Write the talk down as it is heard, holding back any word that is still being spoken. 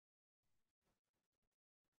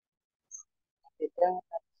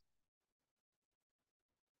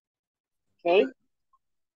Okay.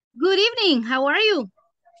 Good evening. How are you?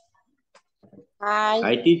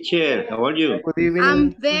 Hi, teacher. How are you? Good evening.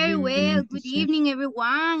 I'm very well. Good evening,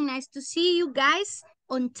 everyone. Nice to see you guys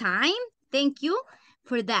on time. Thank you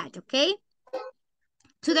for that, okay?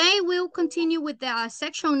 Today we'll continue with the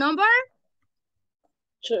section number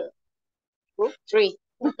 3.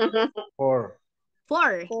 4.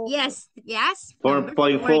 4. Yes, yes.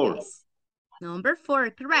 4.4. Guys. Number 4,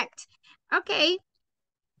 correct. Okay.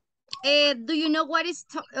 Do you know what is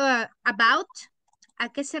about? ¿A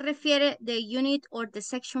qué se refiere the unit or the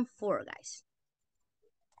section 4, guys?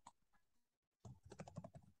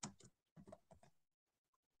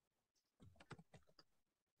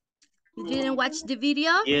 You didn't watch the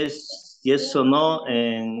video? Yes or no,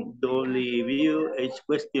 and WH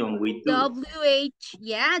question we do.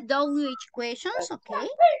 WH questions, okay.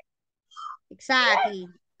 Exactly,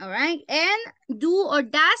 all right. And do or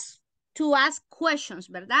does to ask questions,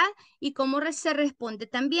 ¿verdad? Y cómo se responde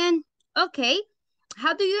también. Okay,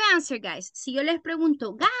 how do you answer, guys? Si yo les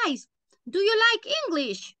pregunto, guys, do you like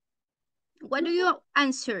English? What do you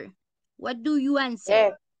answer? What do you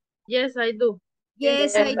answer? Yes, I do.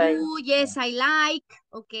 Yes, I do. Yes, I like.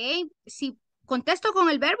 Okay. Si contesto con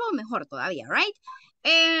el verbo, mejor todavía, right?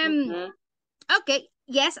 Okay.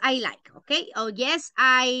 Yes, I like. Okay. O yes,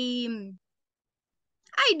 I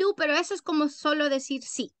do, pero eso es como solo decir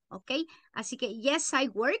sí. Okay. Así que yes, I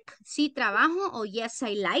work. Sí, trabajo. O yes,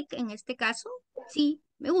 I like. En este caso, sí,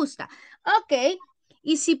 me gusta. Okay.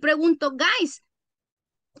 Y si pregunto, guys,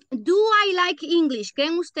 do I like English?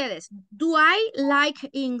 ¿Creen ustedes? Do I like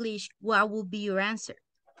English? What would be your answer?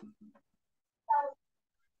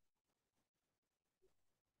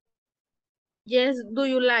 Yes, do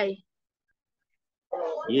you like?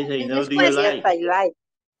 Yes, I know. Do you like? Yes, I like.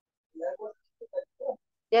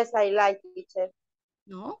 Yes, I like, teacher.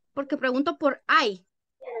 No, porque pregunto por I.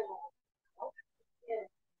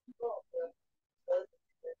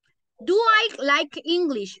 Do I like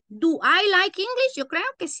English? Do I like English? Yo creo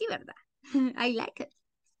que sí, ¿verdad? I like it.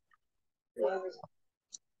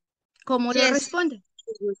 ¿Cómo lo responde?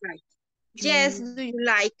 Yes, do you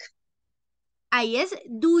like? Ah, yes,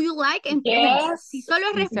 do you like? Yes. Si solo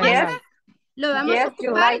es respuesta, lo vamos a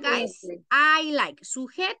ocupar, like guys. English. I like,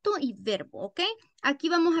 sujeto y verbo, ¿ok? Aquí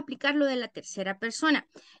vamos a aplicar lo de la tercera persona.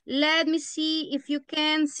 Let me see if you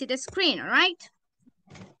can see the screen, all right?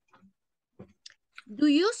 Do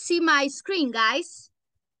you see my screen, guys?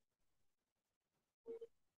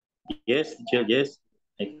 Yes, teacher, yes.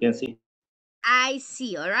 I can see. I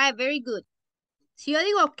see, all right, very good. Si yo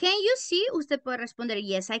digo, can you see? Usted puede responder,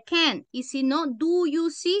 yes, I can. Y si no, do you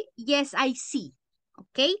see? Yes, I see.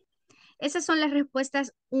 ¿Ok? Esas son las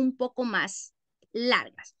respuestas un poco más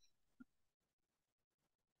largas.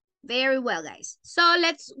 Very well, guys. So,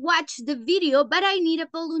 let's watch the video, but I need a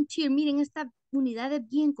volunteer. Miren, esta unidad es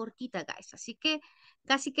bien cortita, guys. Así que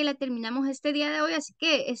casi que la terminamos este día de hoy, así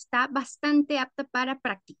que está bastante apta para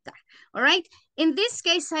practicar. All right? In this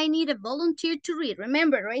case, I need a volunteer to read.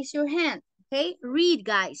 Remember, raise your hand. Okay? Read,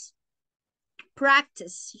 guys.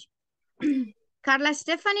 Practice. Carla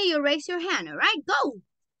Stephanie, you raise your hand. All right? Go.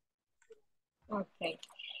 Okay.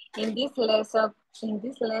 In this lesson,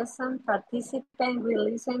 participants will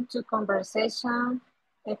listen to conversation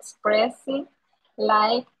expressing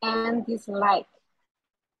like and dislike.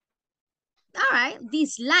 All right,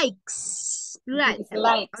 dislikes. Plural.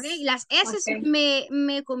 Dislikes. Okay, las S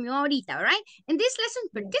me comió ahorita, all right? In this lesson,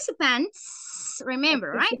 participants,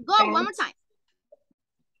 remember, right? Go, one more time.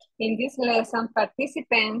 In this lesson,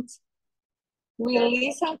 participants will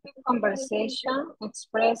listen to conversation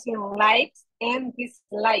expressing likes and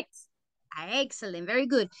dislikes. Excellent, very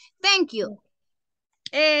good. Thank you.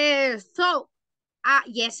 So,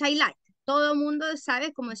 yes, I like. Todo el mundo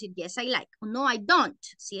sabe cómo decir yes, I like. No, I don't,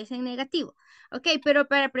 si es en negativo. Ok, pero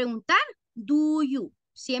para preguntar, do you.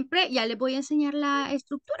 Siempre, ya les voy a enseñar la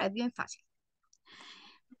estructura, es bien fácil.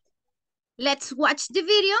 Let's watch the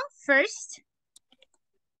video first.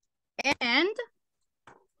 And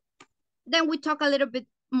then we talk a little bit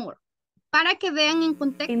more. Para que vean en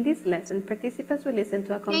contexto. In this lesson, participants will listen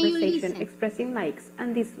to a conversation expressing likes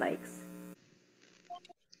and dislikes.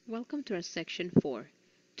 Welcome to our section 4.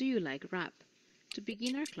 Do you like rap? To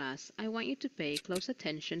begin our class, I want you to pay close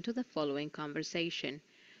attention to the following conversation.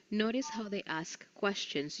 Notice how they ask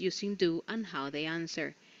questions using do and how they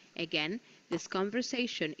answer. Again, this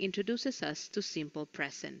conversation introduces us to simple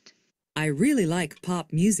present. I really like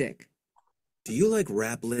pop music. Do you like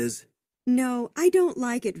rap, Liz? No, I don't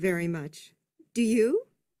like it very much. Do you?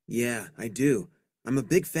 Yeah, I do. I'm a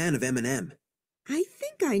big fan of Eminem. I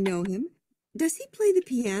think I know him. Does he play the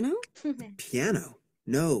piano? Piano?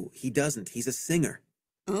 No, he doesn't. He's a singer.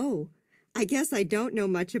 Oh, I guess I don't know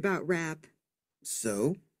much about rap.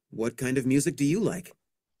 So, what kind of music do you like?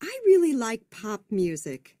 I really like pop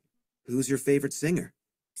music. Who's your favorite singer?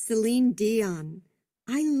 Celine Dion.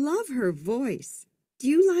 I love her voice. Do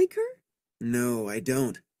you like her? No, I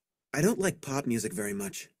don't. I don't like pop music very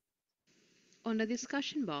much. On the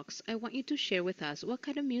discussion box, I want you to share with us what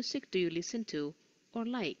kind of music do you listen to or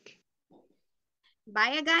like.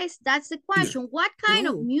 Vaya, guys, that's the question. What kind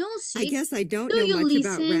of Oh, music I guess I don't do know you much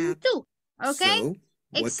about listen rap. to? Okay? So,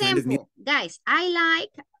 what Example, kind of music? guys, I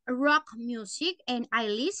like rock music and I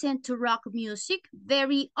listen to rock music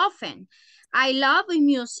very often. I love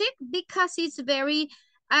music because it's very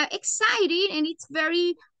exciting and it's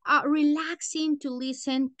very relaxing to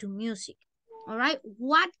listen to music. All right,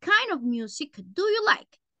 what kind of music do you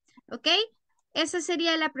like? Okay, esa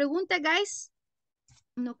sería la pregunta, guys.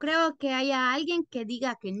 No creo que haya alguien que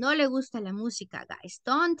diga que no le gusta la música, guys.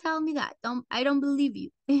 Don't tell me that. I don't believe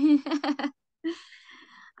you.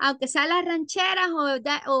 Aunque sea las rancheras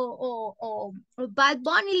o Bad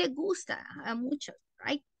Bunny le gusta a muchos,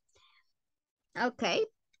 right? Okay.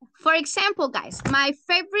 For example, guys, my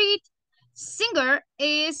favorite singer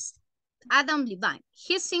is Adam Levine.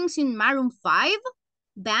 He sings in Maroon 5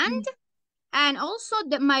 band. And also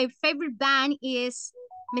my favorite band is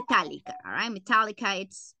Metallica, all right? Metallica,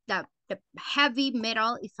 it's the heavy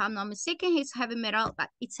metal, if I'm not mistaken, it's heavy metal, but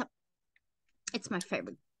it's my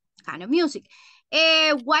favorite kind of music.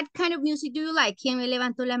 What kind of music do you like? ¿Quién me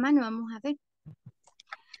levantó la mano? Vamos a ver.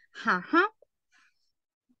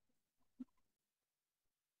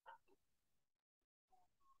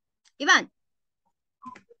 Iván.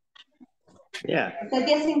 Yeah.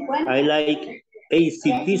 I like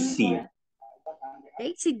AC/DC.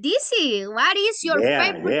 AC/DC, what is your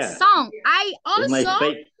favorite song? I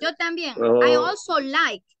also, yo también, I also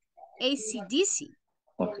like AC/DC.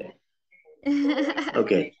 Okay.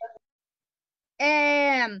 Okay.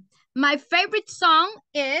 My favorite song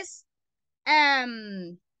is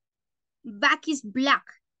Back is Black.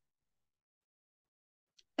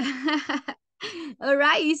 All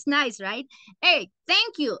right, it's nice, right? Hey,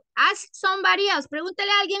 thank you. Ask somebody else. Pregúntale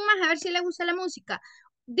a alguien más a ver si le gusta la música.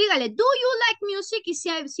 Dígale, do you like music? Y si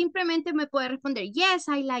simplemente me puede responder, yes,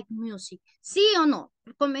 I like music. Sí o no.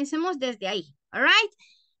 Comencemos desde ahí. All right?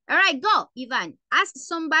 All right, go, Ivan. Ask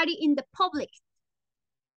somebody in the public.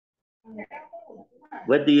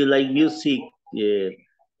 What do you like music?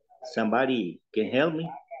 Somebody can help me?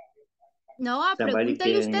 No,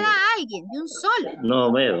 pregúntale usted a alguien, de un solo.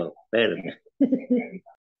 No veo, espérame.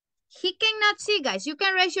 He cannot see, guys. You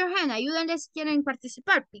can raise your hand. Ayúdenles si quieren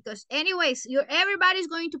participar. Because anyways, everybody's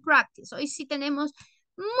going to practice. Hoy sí tenemos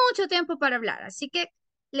mucho tiempo para hablar. Así que,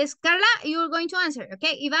 Carla, you're going to answer,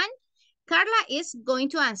 okay? Iván, Carla is going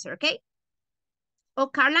to answer, okay? O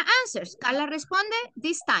Carla answers. Carla responde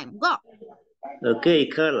this time. Go. Okay,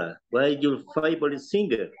 Carla, what is your favorite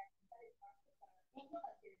singer?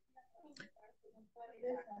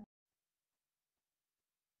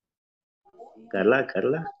 Carla.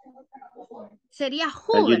 Sería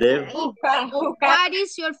who, ¿verdad? What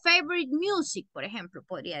is your favorite music, por ejemplo,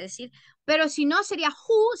 podría decir. Pero si no, sería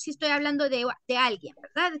who, si estoy hablando de alguien,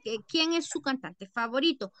 ¿verdad? ¿Quién es su cantante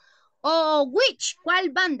favorito? O which,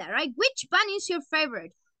 ¿cuál banda, right? Which band is your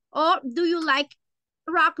favorite? Or do you like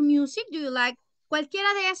rock music? Do you like...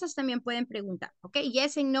 Cualquiera de esas también pueden preguntar, ¿ok?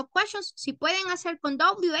 Yes and no questions. Si pueden hacer con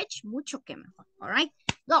WH, mucho que mejor, all right?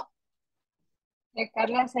 Go.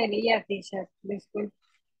 Carla sería, teacher, disculpe.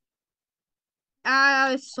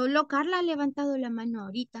 Solo Carla ha levantado la mano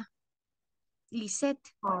ahorita. Lisette.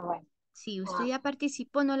 Bueno. Si usted ya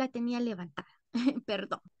participó, no la tenía levantada.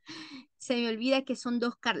 Perdón. Se me olvida que son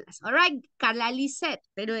dos Carlas. All right, Carla Lisette.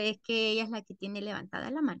 Pero es que ella es la que tiene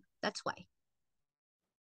levantada la mano. That's why.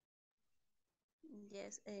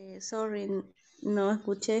 Yes, sorry, no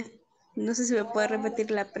escuché. No sé si me puede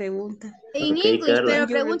repetir la pregunta. En Okay, English, Carla. pero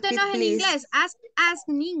Can you pregúntenos repeat, en please? inglés. Ask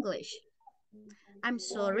in English. I'm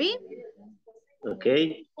sorry.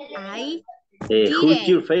 Okay. I Who's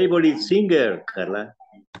your didn't. favorite singer, Carla?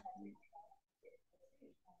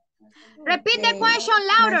 Repeat the question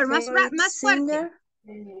louder, más fuerte.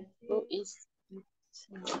 Who is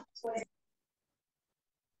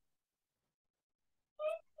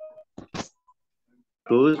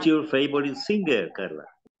Who's your favorite singer, Carla?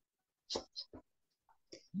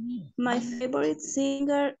 My favorite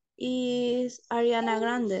singer is Ariana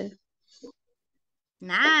Grande.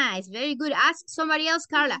 Nice, very good. Ask somebody else,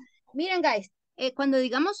 Carla. Miren, guys, cuando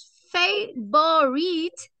digamos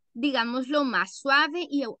favorite, digámoslo más suave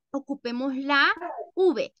y ocupemos la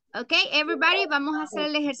V. ¿Ok? Everybody, vamos a hacer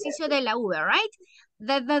el ejercicio de la V, right?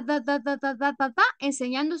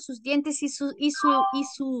 Enseñando sus dientes y su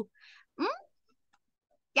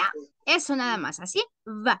ya, eso nada más, así,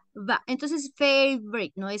 va. Entonces,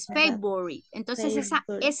 favorite, no es favorite. Entonces, esa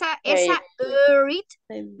lo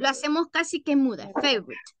hacemos casi que muda,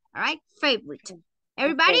 favorite, all right, favorite.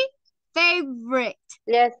 Everybody, favorite.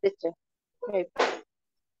 Yes, teacher.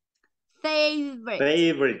 Favorite.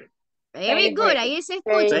 Favorite. Very good, ahí se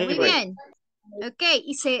escucha, muy Favorite. bien. Ok,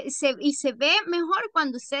 y se ve mejor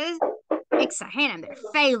cuando ustedes exageran,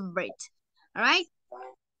 favorite, all right.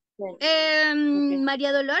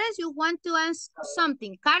 María Dolores, you want to ask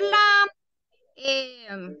something. Carla,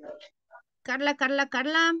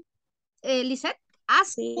 Lisette,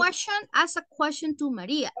 ask a question to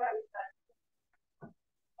Maria.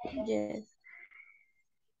 Yes.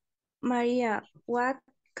 Maria, what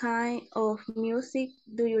kind of music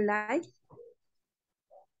do you like?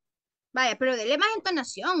 Vaya, pero dele más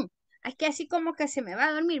entonación. Es que así como que se me va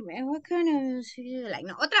a dormir. What kind of music do you like?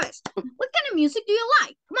 No, otra vez. What kind of music do you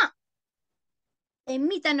like? Come on.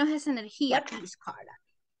 Emítanos esa energía, please, Carla.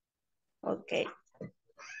 Okay.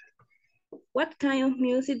 What kind of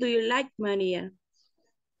music do you like, Maria?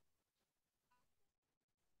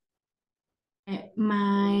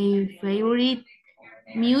 My favorite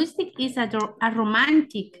music is a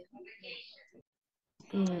romantic.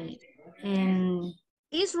 And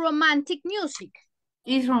is romantic music.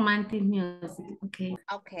 Is romantic music, okay.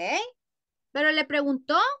 Okay. Pero le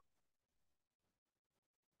preguntó.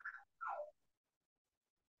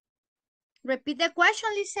 Repeat the question,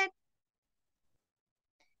 Lisette.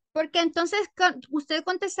 Porque entonces usted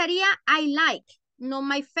contestaría I like, no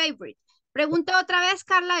my favorite. Pregunta otra vez,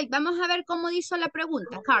 Carla, y vamos a ver cómo hizo la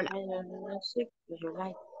pregunta, Carla.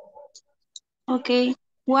 Okay.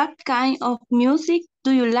 What kind of music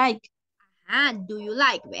do you like? Ah, do you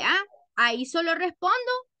like, vea? Ahí solo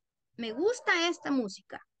respondo, me gusta esta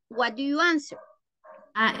música. What do you answer?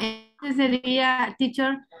 Este sería,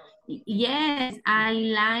 teacher, yes, I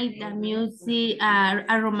like the music,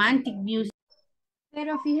 a romantic music.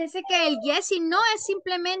 Pero fíjese que el yes y no es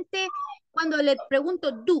simplemente cuando le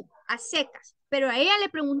pregunto do, a secas. Pero a ella le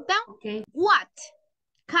preguntan, what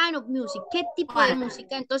kind of music, qué tipo de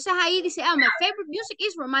música. Entonces ahí dice, my favorite music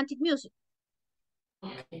is romantic music.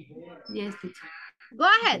 Okay. Yes, teacher. Go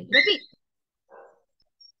ahead, repeat.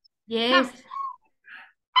 Yes. Vamos.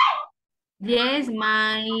 Yes,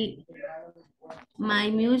 my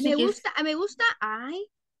music me gusta, I.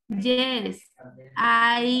 Yes,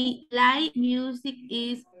 I like music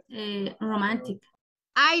is romantic.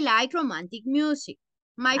 I like romantic music.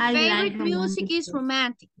 My favorite music is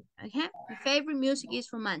romantic. Okay? My favorite music is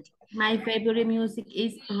romantic. My favorite music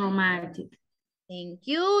is romantic. Thank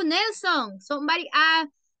you, Nelson. Somebody,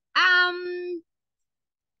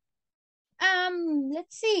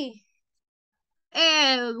 let's see.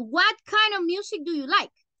 What kind of music do you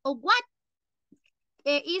like? Or what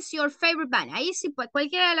is your favorite band? Ahí sí, pues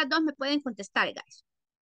cualquiera de las dos me pueden contestar, guys.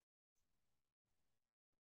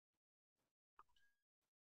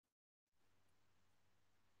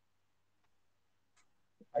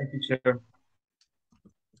 Hi, teacher.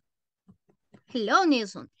 Hello,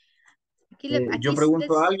 Nelson. Aquí yo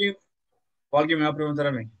pregunto a alguien o alguien me va a preguntar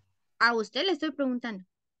a mí. A usted le estoy preguntando.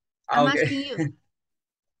 I'm asking you.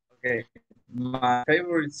 Okay. My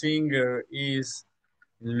favorite singer is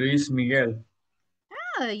Luis Miguel.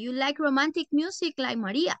 Oh, you like romantic music like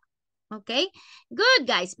Maria. Okay. Good,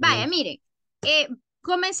 guys. Vaya, miren.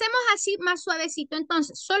 Comencemos así más suavecito.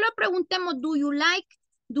 Entonces, solo preguntemos, do you like,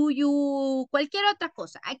 cualquier otra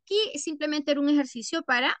cosa. Aquí simplemente era un ejercicio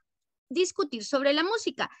para discutir sobre la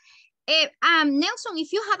música. Nelson,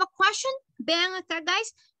 if you have a question, vean acá,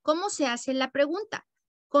 guys, cómo se hace la pregunta.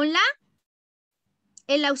 Con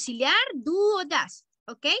el auxiliar do o does,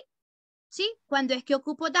 ¿ok? ¿Sí? ¿Cuándo es que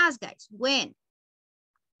ocupo does, guys? When.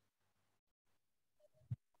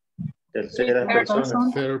 Tercera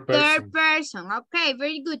persona. Third person. Okay,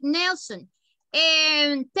 very good. Nelson.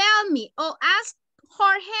 Tell me, ask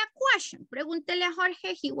Jorge a question. Pregúntele a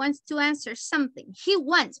Jorge, he wants to answer something. He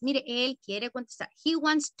wants, mire, él quiere contestar. He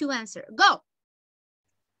wants to answer. Go.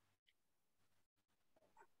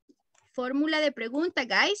 Fórmula de pregunta,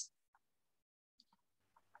 guys.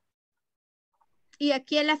 Y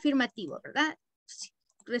aquí el afirmativo, ¿verdad?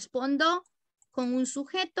 Respondo con un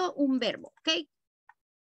sujeto, un verbo, ¿ok?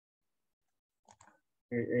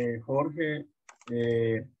 Jorge,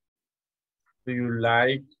 do you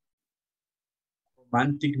like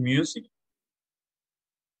romantic music?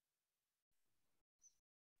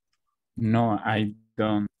 No, I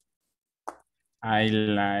don't. I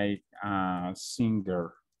like a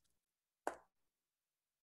singer.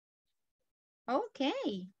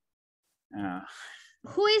 Okay.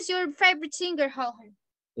 Who is your favorite singer, Jorge?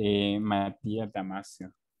 Matías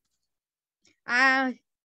Damasio. I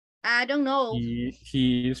don't know.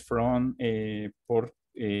 He is from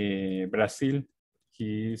Brazil.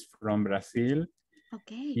 He is from Brazil.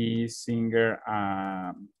 Okay. He singer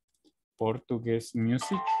Portuguese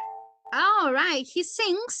music. All right. He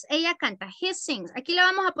sings. Ella canta. He sings. Aquí la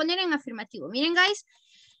vamos a poner en afirmativo. Miren, guys.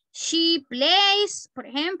 She plays. Por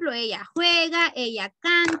ejemplo, ella juega. Ella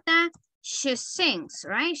canta. She sings,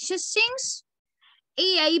 right? She sings.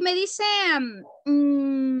 Y ahí me dice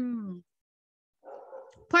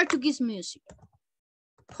Portuguese music.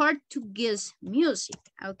 Portuguese music,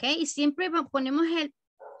 ¿ok? Y siempre ponemos el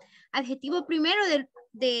adjetivo primero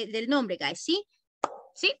del nombre, guys, ¿sí?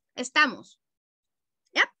 ¿Sí? Estamos.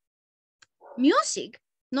 ¿Ya? Music,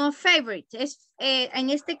 no favorite. Es, en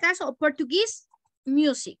este caso, Portuguese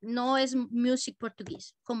music. No es music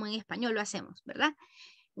portugués, como en español lo hacemos, ¿verdad?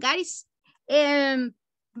 Guys,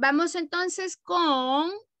 vamos entonces con...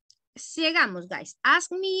 Sigamos, guys.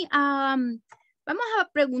 Ask me... vamos a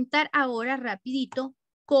preguntar ahora rapidito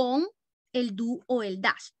con el do o el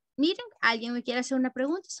does. Miren, alguien me quiere hacer una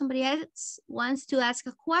pregunta. Somebody else wants to ask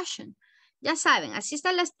a question. Ya saben, así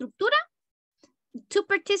está la estructura. Two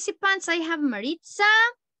participants. I have Maritza,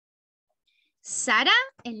 Sara,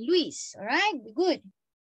 and Luis. All right, good.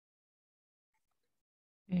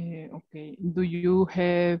 Okay. Do you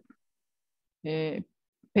have a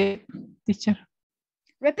pet, teacher?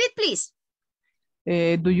 Repeat, please.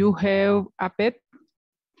 Do you have a pet?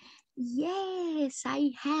 Yes,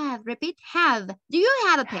 I have. Repeat, have. Do you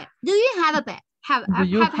have a pet? Do you have a pet? Have. Do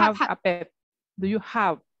you have a pet? Do you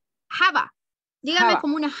have? Java. Dígame Java.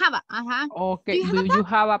 como una Java. Ajá. Okay. Do you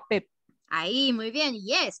have a pet? Ahí, muy bien.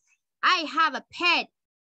 Yes, I have a pet.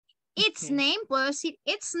 Its Okay. name, puedo decir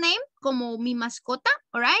its name como mi mascota,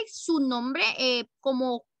 all right? Su nombre,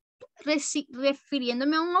 como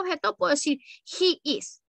refiriéndome a un objeto, puedo decir he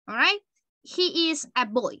is, all right? He is a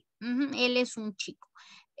boy. Él es un chico.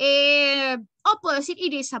 O puedo decir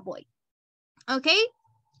it is a boy. Ok.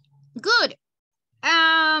 Good.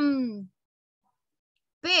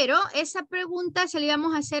 Pero esa pregunta se la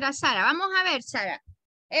íbamos a hacer a Sara. Vamos a ver, Sara.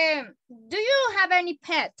 Do you have any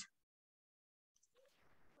pet?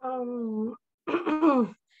 I'm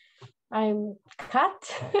cat.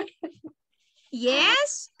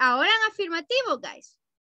 Yes. Ahora en afirmativo, guys.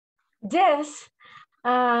 Yes.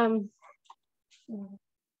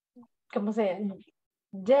 ¿Cómo se llama?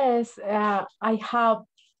 Yes, I have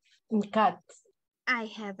a cat.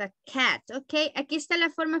 I have a cat. Ok, aquí está la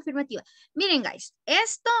forma afirmativa. Miren, guys,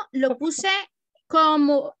 esto lo puse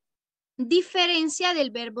como diferencia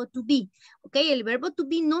del verbo to be. Ok, el verbo to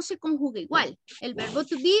be no se conjuga igual. El verbo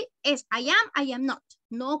to be es I am not.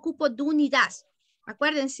 No ocupo do ni does.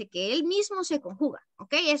 Acuérdense que él mismo se conjuga.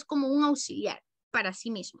 Ok, es como un auxiliar para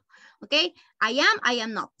sí mismo. Ok, I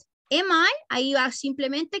am not. Am I, ahí va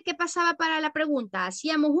simplemente, ¿qué pasaba para la pregunta?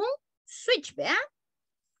 Hacíamos un switch, ¿verdad?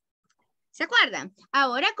 ¿Se acuerdan?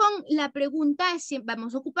 Ahora con la pregunta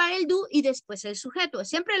vamos a ocupar el do y después el sujeto.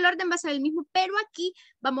 Siempre el orden va a ser el mismo, pero aquí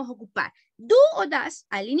vamos a ocupar do o does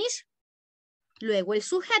al inicio. Luego el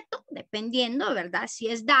sujeto, dependiendo, ¿verdad? Si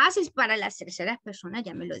es does, es para las terceras personas,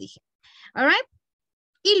 ya me lo dije. All right?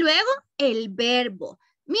 Y luego el verbo.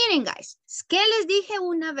 Miren, guys, ¿qué les dije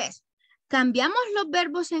una vez? ¿Cambiamos los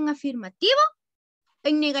verbos en afirmativo,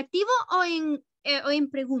 en negativo o en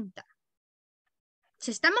pregunta?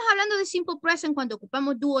 Si estamos hablando de simple present cuando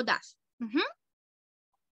ocupamos do o does.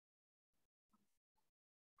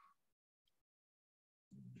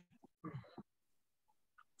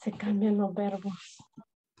 Se cambian los verbos.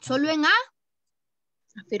 ¿Solo en A?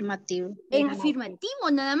 Afirmativo. En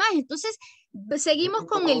afirmativo nada más. Entonces, seguimos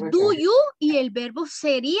con el do you y el verbo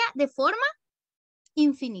sería de forma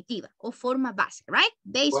infinitiva o forma base, right?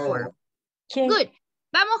 Base form. Good.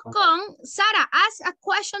 Vamos con Sara. Ask a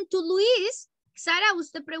question to Luis. Sara,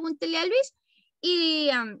 usted pregúntele a Luis. Y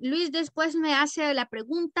Luis después me hace la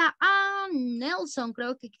pregunta a Nelson.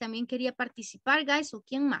 Creo que también quería participar, guys. ¿O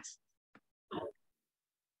quién más?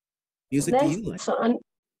 Music do you like?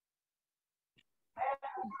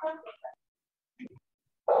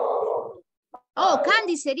 Oh,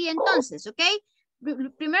 Candy sería entonces, ¿ok?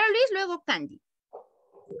 Primero Luis, luego Candy.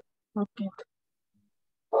 Okay.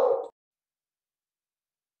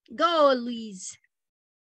 Go, Luis.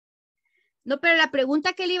 No, pero la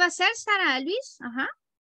pregunta que le iba a hacer, Sara, a Luis. Ajá.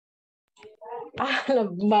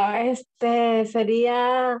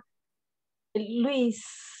 Sería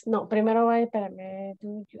Luis. No, primero va, espérame.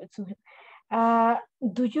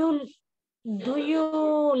 Do you Do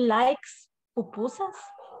you like pupusas?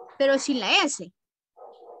 Pero sin la S.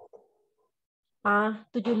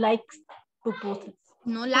 Do you like pupusas?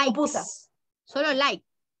 No likes. Pupusas. Solo like.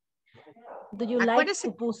 Do you Acuérdese,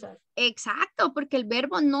 like pupusas? Exacto, porque el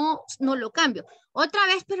verbo no lo cambio. Otra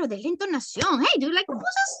vez, pero de la entonación. Hey, do you like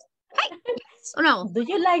pupusas? Hey, yes or no? Do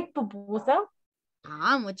you like pupusas?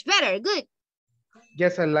 Much better. Good.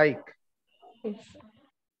 Yes, I like.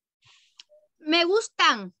 Me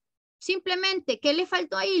gustan. Simplemente, ¿qué le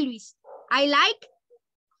faltó ahí, Luis? I like.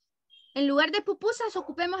 En lugar de pupusas,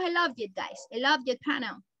 ocupemos el object, guys. El object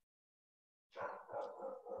pronoun.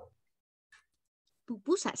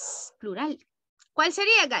 Pupusas, plural. ¿Cuál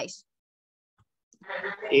sería, guys?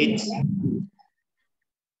 It's.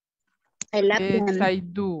 I love Yes, them. I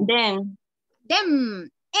do. Them.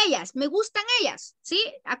 Ellas, me gustan ellas, ¿sí?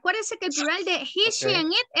 Acuérdense que el plural de he, she,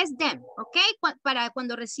 and it es them, ¿ok? Para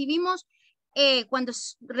cuando recibimos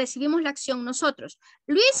la acción nosotros.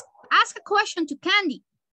 Luis, ask a question to Candy.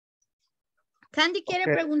 Candy quiere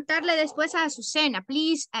preguntarle después a Azucena.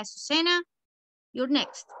 Please, Azucena, you're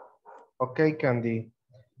next. Okay, Candy.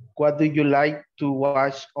 What do you like to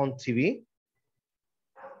watch on TV?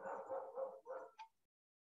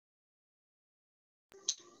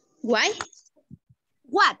 Why?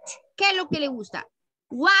 What? ¿Qué es lo que le gusta?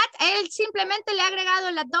 What, él simplemente le ha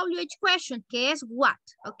agregado la WH question, que es what,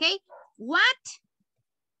 ¿ok? What?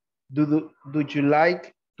 Do you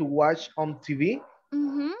like to watch on TV?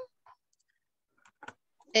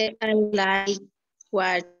 I like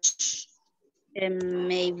watch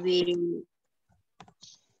maybe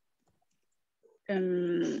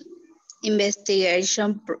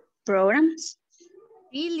investigation programs.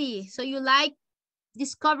 Really? So you like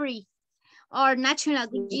Discovery or National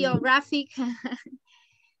Geographic?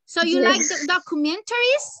 So you like the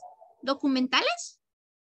documentaries? ¿Documentales?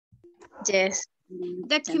 Yes.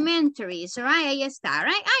 Documentaries, right? Ahí está,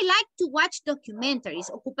 right? I like to watch documentaries.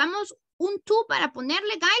 Ocupamos un to para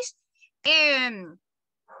ponerle, guys,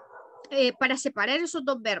 para separar esos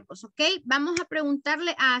dos verbos, ¿ok? Vamos a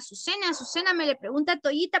preguntarle a Azucena. Azucena me le pregunta a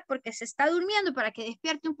Toyita porque se está durmiendo para que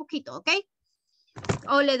despierte un poquito, ¿ok?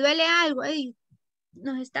 O le duele algo. Ay,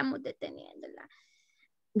 nos estamos deteniendo.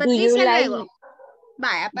 Patricia luego.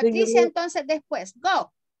 Vaya, Patricia entonces después.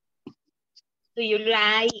 Go. Do you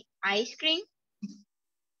like ice cream?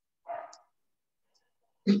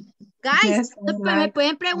 Guys, me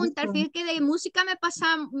pueden preguntar, fíjense que de música me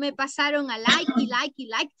pasaron a like y like y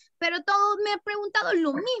like, pero todos me han preguntado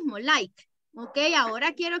lo mismo, like, ok,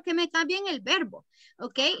 ahora quiero que me cambien el verbo,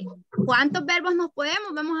 ok, ¿cuántos verbos nos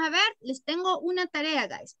podemos? Vamos a ver, les tengo una tarea,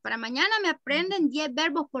 guys, para mañana me aprenden 10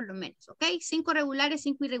 verbos por lo menos, ok, 5 regulares,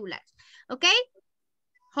 5 irregulares, ok,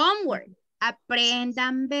 homework,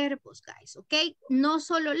 aprendan verbos, guys, ok, no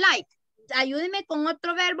solo like. Ayúdenme con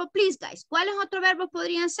otro verbo, please, guys. ¿Cuáles otros verbos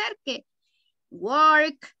podrían ser? Que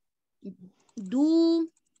work, do.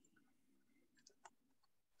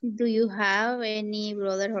 Do you have any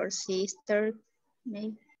brother or sister?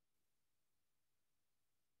 Maybe.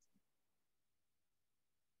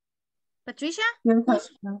 Patricia?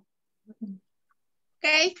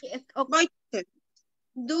 Okay.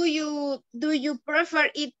 Do you prefer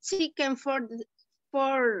eat chicken for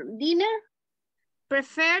dinner?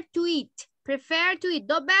 Prefer to eat. Prefer to eat.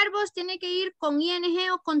 Dos verbos tienen que ir con ing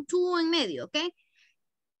o con to en medio, ¿ok?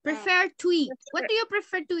 Prefer to eat. What do you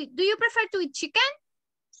prefer to eat? Do you prefer to eat chicken?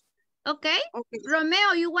 Okay.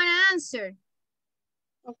 Romeo, you want to answer?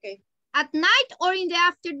 Okay. At night or in the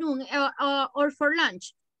afternoon or for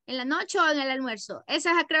lunch? ¿En la noche o en el almuerzo?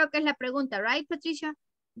 Esa creo que es la pregunta, right, Patricia?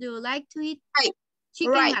 Do you like to eat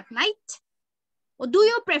chicken at night? O do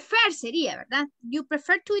you prefer sería, ¿verdad? You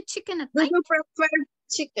prefer to eat chicken at night? Do you prefer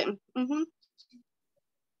chicken?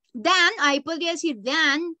 Than, ahí podría decir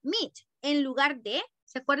than meat. En lugar de,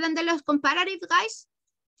 ¿se acuerdan de los comparative, guys?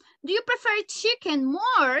 Do you prefer chicken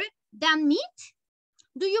more than meat?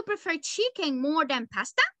 Do you prefer chicken more than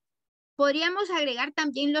pasta? Podríamos agregar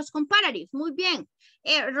también los comparative. Muy bien.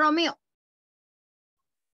 Romeo.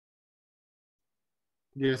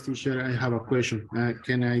 Yes, teacher, I have a question.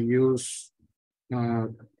 Can I use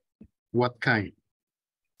what kind?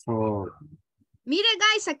 For... Mire,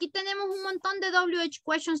 guys, aquí tenemos un montón de WH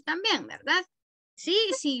questions también, ¿verdad? Sí,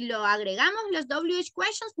 si lo agregamos los WH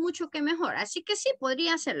questions, mucho que mejor. Así que sí,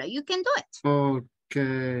 podría hacerlo. You can do it.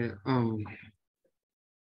 Okay.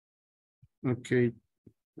 Okay.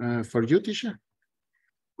 For you, teacher?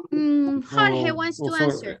 Jorge wants to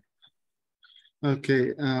answer.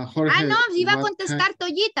 Okay. Jorge. No, iba a contestar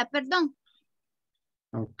Toyita, perdón.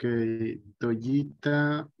 Okay.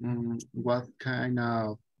 Toyita, what kind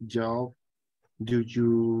of job do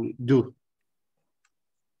you do?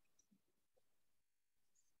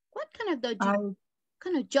 What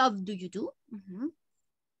kind of job do you do?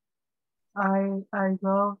 I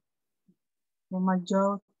go to my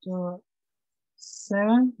job to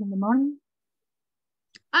 7 in the morning.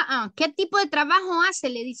 ¿Qué tipo de trabajo hace?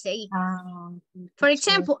 Le dice ahí. For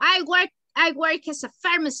example, I work as a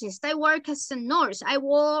pharmacist. I work as a nurse. I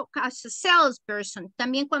work as a salesperson.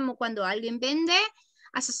 También como cuando alguien vende,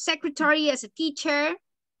 as a secretary, as a teacher.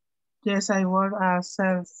 Yes, I work as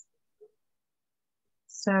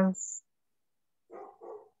sales.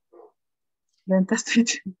 Dentist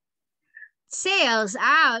teacher. Sales.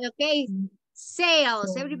 Okay.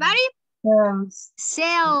 Sales. Everybody?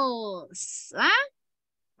 Sales.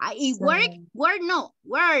 Work.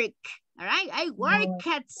 All right. I work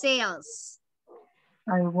at sales.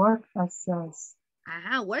 I work at sales.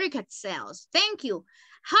 Work at sales. Thank you.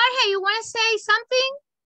 Jorge, you want to say something?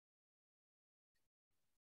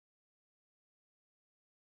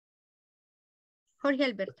 Jorge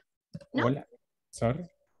Alberto. No? Hola. Sorry.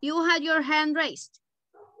 You had your hand raised.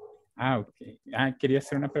 Okay. Quería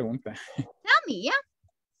hacer una pregunta. Tell me, yeah.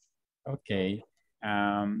 Okay.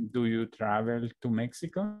 Do you travel to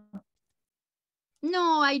Mexico?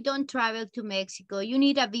 No, I don't travel to Mexico. You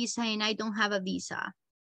need a visa and I don't have a visa.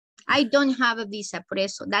 I don't have a visa, por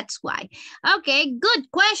eso. That's why. Okay,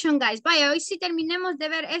 good question, guys. Vaya, hoy sí terminemos de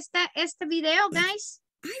ver este video, guys.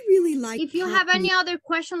 I really like If you have any other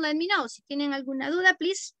question, let me know. Si tienen alguna duda,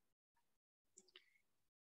 please.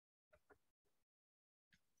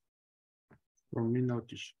 From me, no,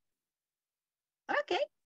 teacher. Okay.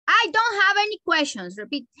 I don't have any questions.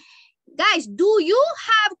 Repeat. Guys, do you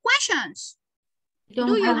have questions?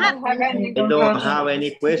 Do you have? I don't have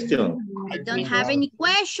any question. I don't have any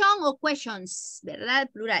question or questions, ¿verdad?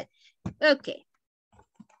 Plural. Okay.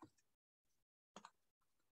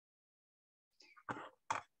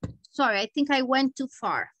 Sorry, I think I went too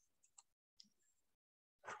far.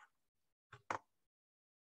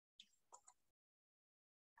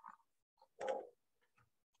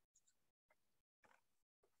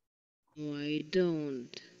 No, I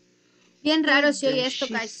don't. Bien raro se oye Does esto,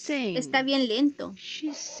 she guys. sing? Está bien lento.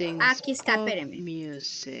 She sings Aquí está, pop espéreme.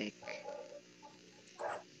 music.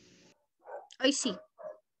 Hoy sí.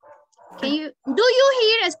 Do you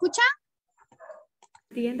hear? ¿Escucha?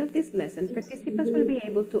 At the end of this lesson, participants will be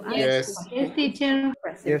able to ask Yes. questions Yes, teacher.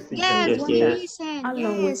 present Yes, we listen.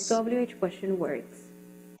 along Yes. with WH question words.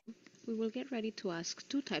 We will get ready to ask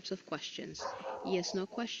two types of questions, yes/no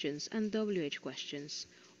questions and WH questions.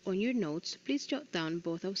 On your notes, please jot down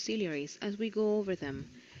both auxiliaries as we go over them.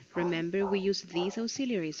 Remember, we use these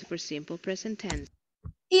auxiliaries for simple present tense.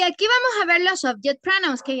 Y aquí vamos a ver los subject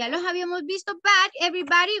pronouns que ya los habíamos visto, but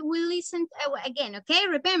everybody will listen again, okay?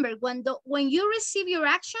 Remember, when you receive your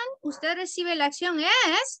action, usted recibe la acción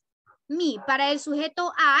es me. Para el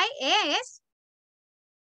sujeto I es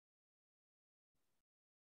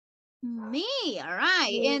me, all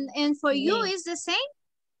right. And for you is the same?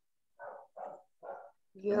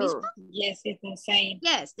 You. Yes, it's the same.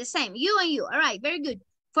 Yes, the same. You and you. All right, very good.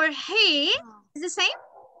 For he, is the same?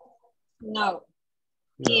 No.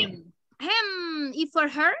 Him. Him. Y for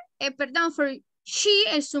her, perdón, for she,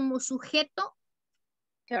 el sujeto.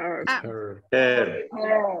 Her. Her.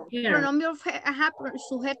 Pronombre,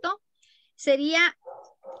 sujeto. Sería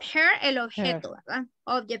her, el objeto, ¿verdad?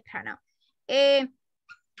 Object pronoun.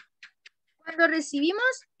 Cuando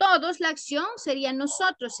recibimos todos, la acción sería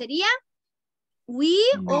nosotros. Sería we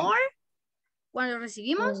or cuando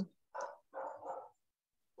recibimos Us.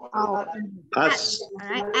 all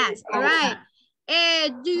right, us. All right.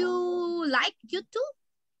 Do you like YouTube?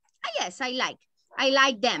 Yes, I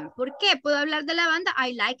like them. ¿Por qué? Puedo hablar de la banda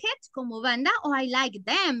I like it como banda o I like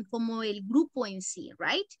them como el grupo en sí,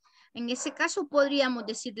 right? En ese caso podríamos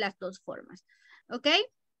decir las dos formas. ¿Ok?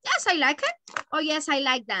 Yes, I like it. O yes, I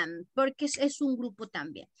like them. Porque es un grupo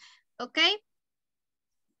también. ¿Ok?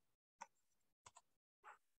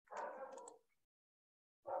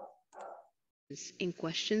 In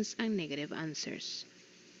questions and negative answers.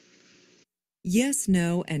 Yes,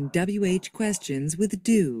 no, and WH questions with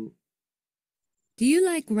do. Do you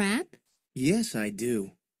like rap? Yes, I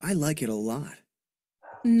do. I like it a lot.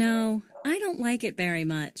 No, I don't like it very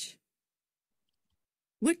much.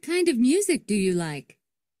 What kind of music do you like?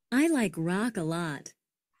 I like rock a lot.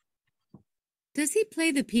 Does he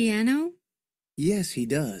play the piano? Yes, he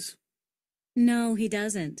does. No, he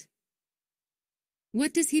doesn't.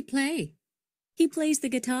 What does he play? He plays the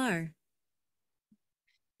guitar.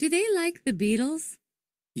 Do they like the Beatles?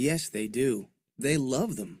 Yes, they do. They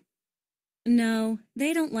love them. No,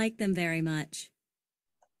 they don't like them very much.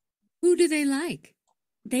 Who do they like?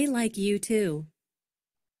 They like you too.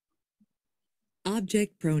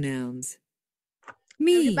 Object pronouns.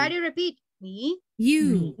 Me. Everybody repeat. Me.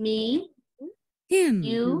 You. Me. Him.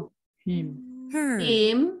 You. Him. Her.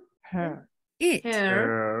 Him. Her. It.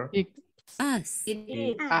 Her. It. Us.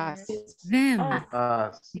 Us. Them.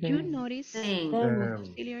 Us. Did you notice Them. Them.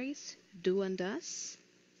 auxiliaries? Do and does?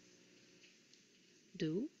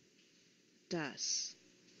 Do, does.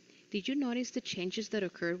 Did you notice the changes that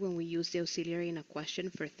occurred when we used the auxiliary in a question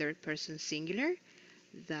for third person singular?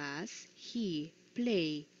 Does he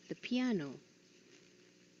play the piano?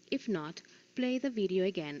 If not, play the video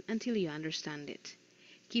again until you understand it.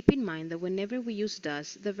 Keep in mind that whenever we use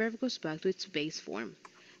does, the verb goes back to its base form.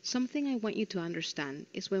 Something I want you to understand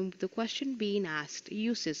is when the question being asked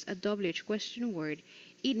uses a WH question word,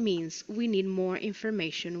 it means we need more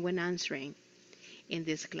information when answering. In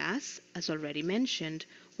this class, as already mentioned,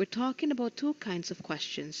 we're talking about two kinds of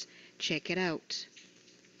questions. Check it out.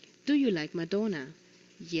 Do you like Madonna?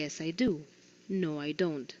 Yes, I do. No, I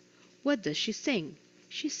don't. What does she sing?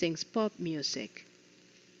 She sings pop music.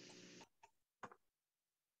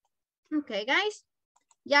 Okay, guys.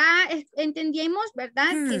 Ya entendimos,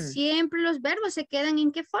 ¿verdad? Que siempre los verbos se quedan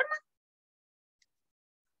 ¿en qué forma?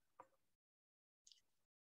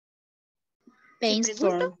 Base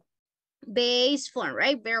form. Base form,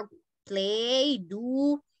 right? Verb play,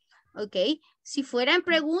 do. Ok. Si fuera en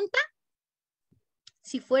pregunta,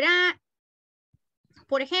 si fuera,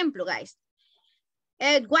 por ejemplo, guys,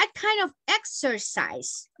 what kind of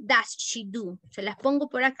exercise does she do? Se las pongo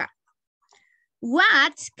por acá.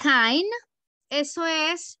 What kind, eso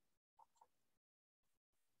es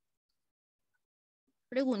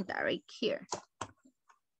pregunta right here.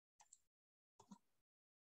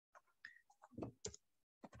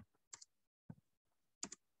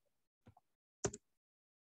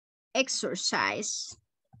 Exercise.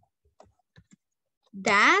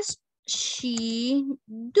 Does she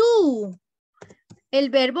do? El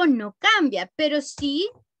verbo no cambia, pero sí,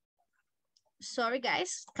 sorry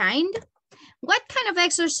guys, kind. What kind of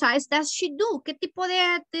exercise does she do? ¿Qué tipo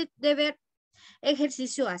de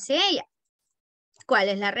ejercicio hace ella? ¿Cuál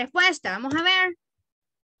es la respuesta? Vamos a ver.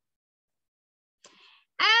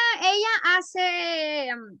 Ella hace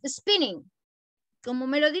spinning. ¿Cómo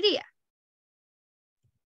me lo diría?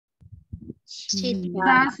 She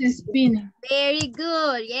does spinning. Very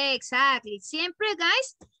good. Yeah, exactly. Siempre,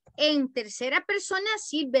 guys, en tercera persona,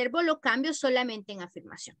 si el verbo lo cambio solamente en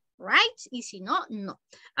afirmación. Right? Y si no, no.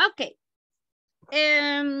 Ok.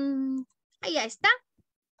 Ahí está.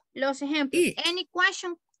 Los ejemplos. Any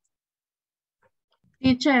question?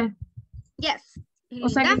 Teacher. Yes. O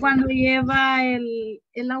sea que cuando lleva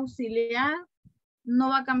el auxiliar, no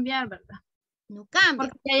va a cambiar, ¿verdad? No cambia.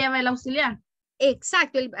 Porque ya lleva el auxiliar.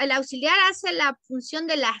 Exacto. El auxiliar hace la función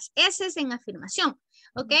de las S en afirmación.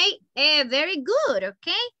 Ok. Very good. Ok.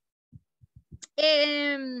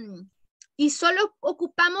 Y solo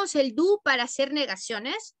ocupamos el do para hacer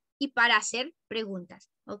negaciones y para hacer preguntas.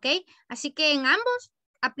 Ok. Así que en ambos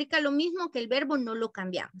aplica lo mismo, que el verbo no lo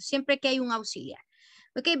cambiamos. Siempre que hay un auxiliar.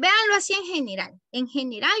 Ok, véanlo así en general. En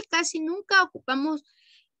general casi nunca ocupamos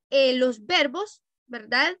los verbos,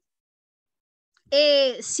 ¿verdad?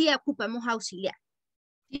 Si ocupamos auxiliar.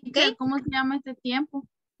 ¿Okay? ¿Cómo se llama este tiempo?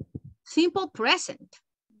 Simple present.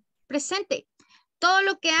 Presente. Todo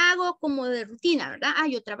lo que hago como de rutina, ¿verdad?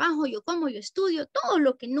 Yo trabajo, yo como, yo estudio. Todo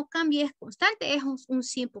lo que no cambie es constante, es un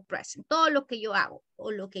simple present. Todo lo que yo hago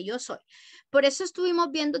o lo que yo soy. Por eso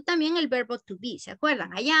estuvimos viendo también el verbo to be. ¿Se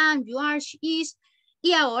acuerdan? I am, you are, she is.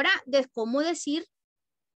 Y ahora, de cómo decir,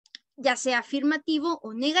 ya sea afirmativo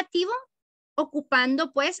o negativo,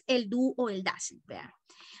 ocupando pues el do o el doesn't. ¿Verdad?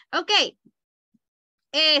 Ok.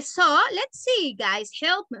 So, let's see, guys.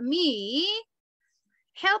 Help me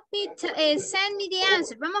send me the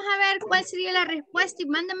answer. Vamos a ver cuál sería la respuesta y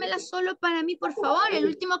mándamela solo para mí, por favor. El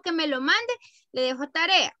último que me lo mande, le dejo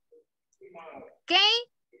tarea. Ok.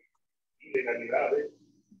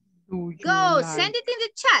 Go, send it in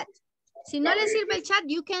the chat. Si no le sirve el chat,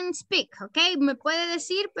 you can speak, ok. Me puede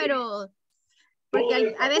decir, pero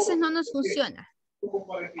porque a veces no nos funciona.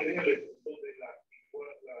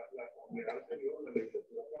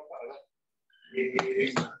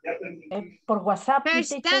 Por WhatsApp.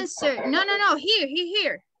 First answer. No.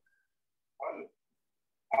 Here.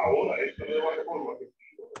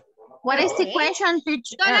 What is the question,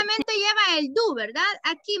 teacher? Solamente lleva el do, ¿verdad?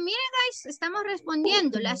 Aquí, miren, guys, estamos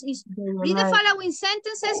respondiendo. Read the following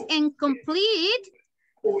sentences and complete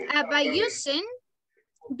by using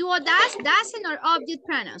do or does, doesn't, or object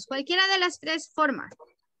pronouns. Cualquiera de las tres formas.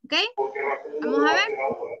 ¿Ok? Vamos a ver.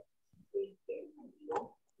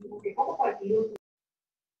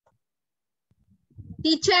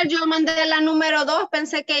 Teacher, yo mandé la número 2,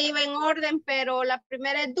 pensé que iba en orden, pero la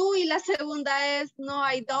primera es do y la segunda es no,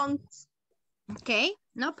 I don't. Okay,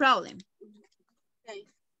 no problem.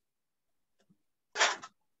 Okay.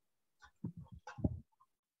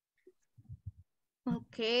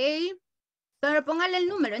 Ok. Pero póngale el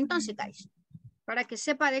número entonces, guys. Para que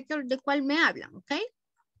sepa de cuál me hablan, ¿ok?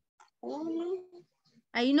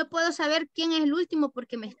 Ahí no puedo saber quién es el último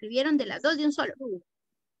porque me escribieron de las dos de un solo.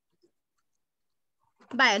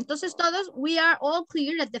 Vale, entonces todos, we are all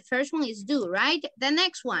clear that the first one is do, right? The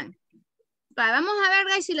next one. Vale, vamos a ver,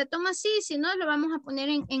 guys, si lo toma así, si no, lo vamos a poner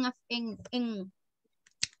en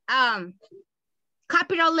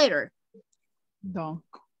capital letter. Don't.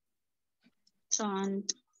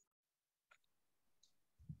 Don't.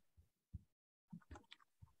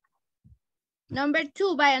 Number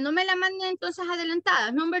 2, vaya, no me la manden entonces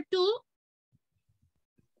adelantadas. Number 2.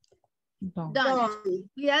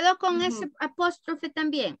 Don't. Cuidado con ese apóstrofe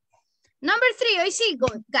también. Number 3, hoy sí, go,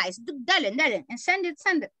 guys. Dale. And send it.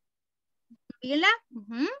 Mila.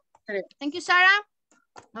 Thank you, Sarah.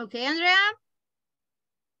 Okay, Andrea.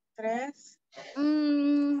 3.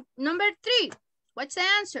 Number 3. What's the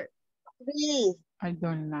answer? 3. I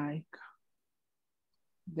don't like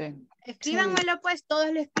them. Escríbanmelo pues,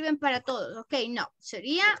 todos lo escriben para todos. Ok, no.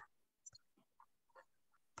 Sería...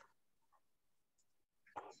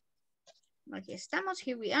 Aquí estamos,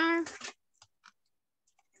 here we are.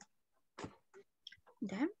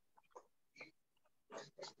 Then.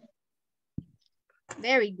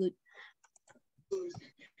 Very good.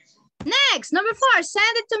 Next, number 4.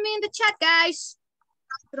 Send it to me in the chat, guys.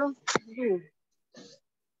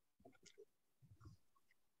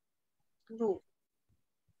 Do.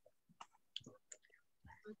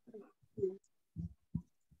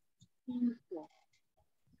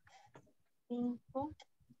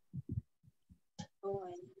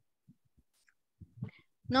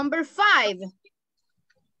 Number 5.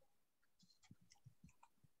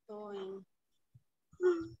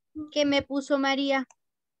 ¿Qué me puso María?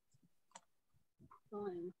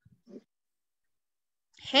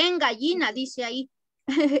 Gen gallina, dice ahí.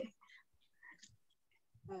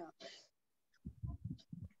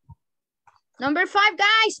 Number 5,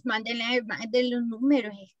 guys. Mándenle los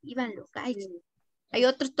números, escríbanlo, guys. Hay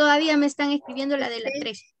otros todavía me están escribiendo la de la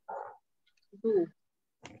 3.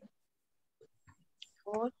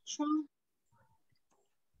 8.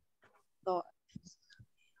 2.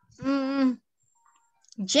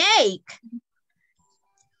 Jake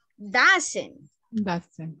doesn't.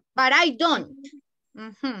 But I don't.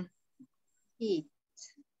 Eat.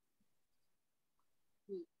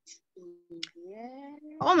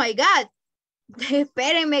 Oh my God.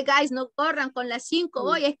 Espérenme, guys, no corran con las 5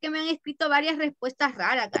 hoy. Es que me han escrito varias respuestas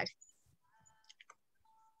raras, guys.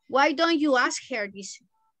 Why don't you ask her this?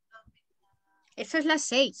 Esa es la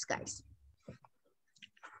 6, guys.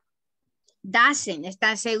 Doesn't,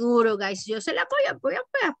 ¿están seguros, guys? Yo se la voy a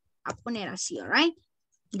poner así, all right?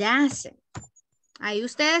 Doesn't. Ahí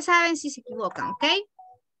ustedes saben si se equivocan, ¿ok?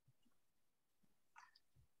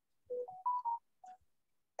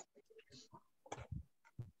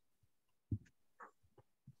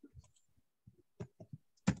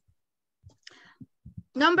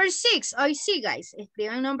 Number 6. Hoy sí, guys.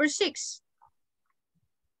 Escriban number 6.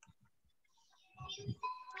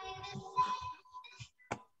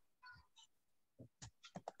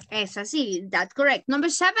 Es así. That's correct.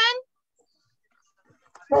 Number 7.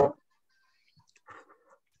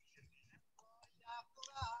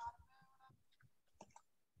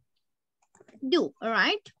 Do. All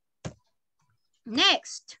right.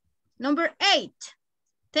 Next. Number 8.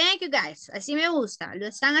 Thank you, guys. Así me gusta. Lo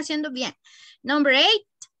están haciendo bien. Number 8.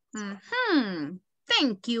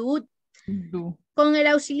 Thank you. Do. Con el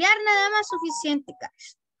auxiliar nada más suficiente,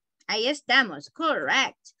 guys. Ahí estamos.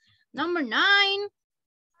 Correct. Number 9.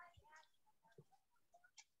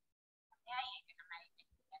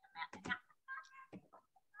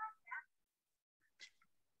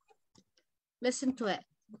 Listen to it.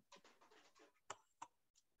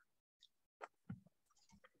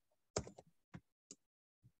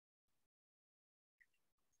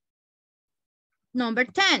 Number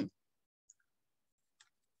 10.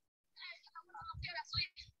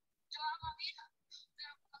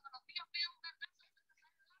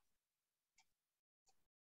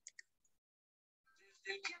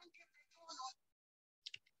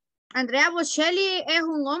 Andrea Bocelli es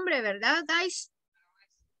un hombre, ¿verdad, guys?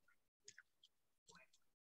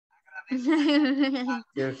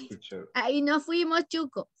 Yes, teacher. Ahí no fuimos,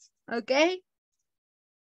 Chuco. ¿Ok?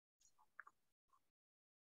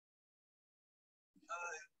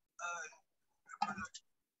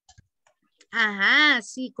 Ajá,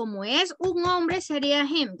 sí, como es un hombre sería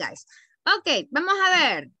him, guys. Ok, vamos a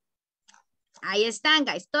ver. Ahí están,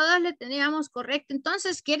 guys. Todos le teníamos correcto.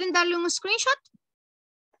 Entonces, ¿quieren darle un screenshot?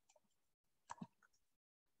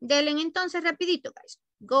 Denle entonces rapidito, guys.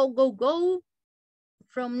 Go, go, go.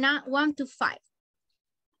 From 1 to 5.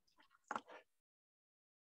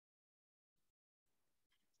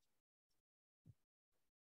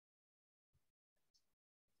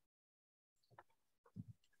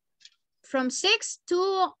 From 6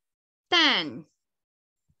 to 10.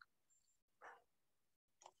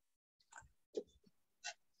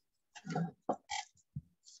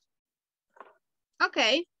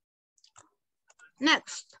 Okay.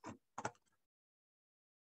 Next.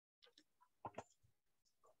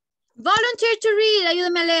 Volunteer to read.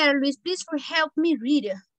 Ayúdame a leer, Luis. Please help me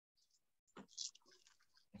read.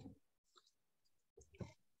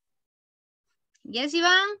 Yes,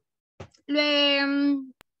 Iván.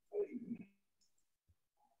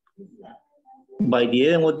 By the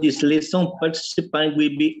end of this lesson, participants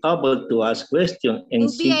will be able to ask questions in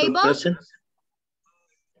simple present.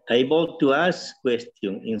 Able to ask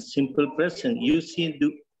questions in simple present using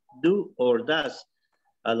do or does,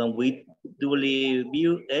 along with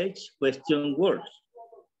WH question words.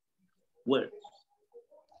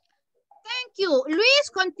 Thank you. Luis,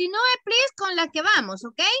 continúe, please, con la que vamos,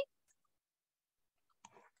 ¿ok?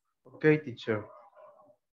 Okay, teacher.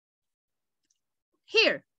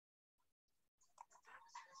 Here.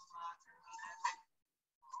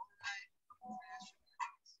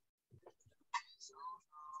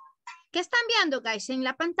 ¿Qué están viendo, guys, en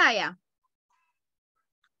la pantalla?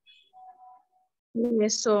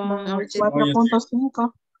 Eso.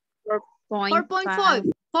 4.5.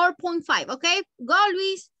 4.5. 4.5, ¿ok? Go,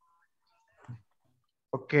 Luis.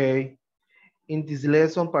 Okay. In this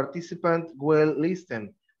lesson, participants will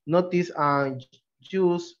listen, notice, and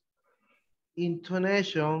use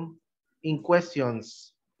intonation in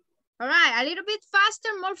questions. All right, a little bit faster,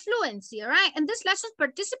 more fluency, all right? In this lesson,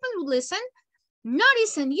 participants will listen,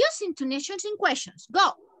 notice, and use intonations in questions.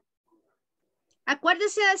 Go.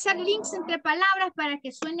 Acuérdese de hacer links entre palabras para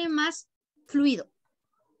que suene más fluido.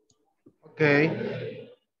 Okay.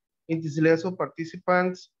 In this lesson,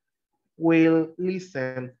 participants will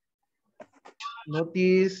listen,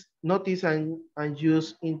 notice and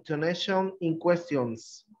use intonation in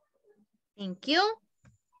questions. Thank you.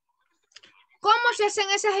 ¿Cómo se hacen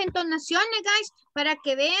esas entonaciones, guys? Para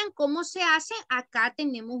que vean cómo se hacen, acá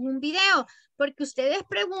tenemos un video. Porque ustedes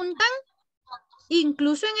preguntan,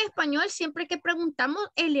 incluso en español, siempre que preguntamos,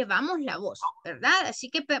 elevamos la voz, ¿verdad?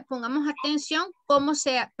 Así que pongamos atención cómo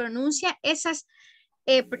se pronuncia esas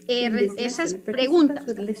preguntas.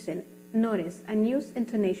 Listen, notice, and use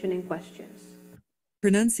intonation in questions.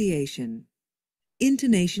 Pronunciation.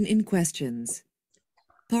 Intonation in questions.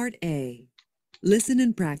 Part A. Listen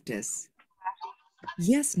and practice.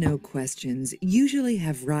 Yes/no questions usually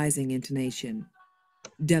have rising intonation.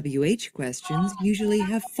 WH questions usually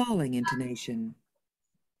have falling intonation.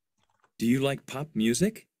 Do you like pop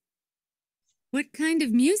music? What kind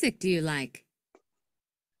of music do you like?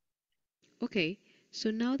 Okay,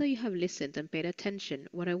 so now that you have listened and paid attention,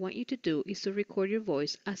 what I want you to do is to record your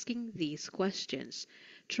voice asking these questions.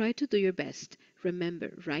 Try to do your best.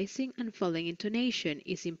 Remember, rising and falling intonation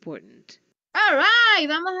is important. All right,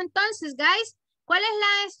 vamos entonces, guys. ¿Cuál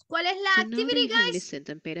es la activity, now that you guys? have listened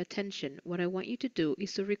and paid attention, what I want you to do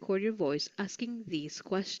is to record your voice asking these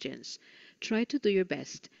questions. Try to do your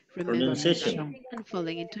best. Remember, rising and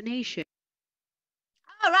falling intonation.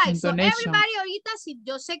 All right, so everybody ahorita, sí,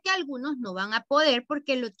 yo sé que algunos no van a poder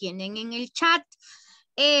porque lo tienen en el chat.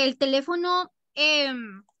 El teléfono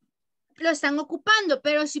lo están ocupando,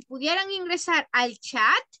 pero si pudieran ingresar al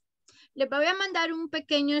chat, les voy a mandar un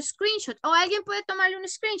pequeño screenshot. O alguien puede tomarle un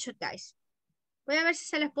screenshot, guys. Voy a ver si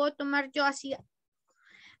se les puedo tomar yo así.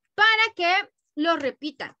 Para que lo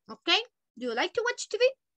repitan, ¿ok? Do you like to watch TV?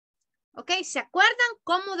 ¿Ok? ¿Se acuerdan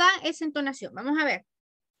cómo da esa entonación? Vamos a ver.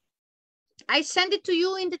 I send it to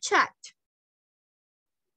you in the chat.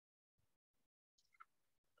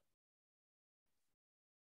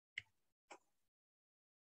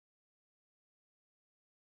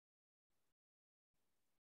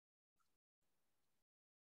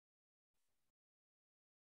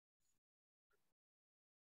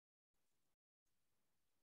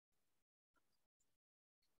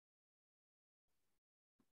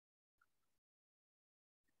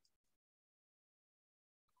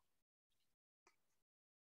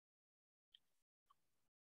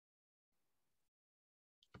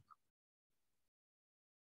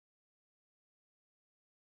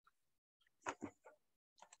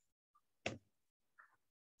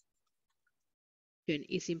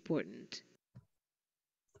 Is important.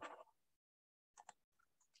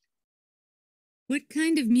 What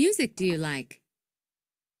kind of music do you like?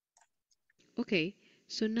 Okay,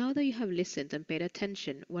 so now that you have listened and paid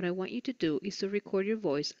attention, what I want you to do is to record your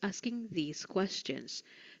voice asking these questions.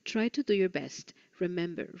 Try to do your best.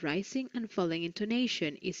 Remember, rising and falling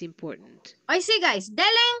intonation is important. Hoy sí, guys,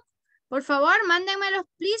 denle, por favor, mándenmelos,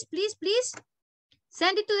 please, please, please.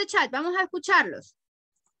 Send it to the chat. Vamos a escucharlos.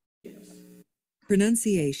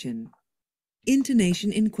 Pronunciation.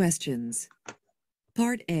 Intonation in questions.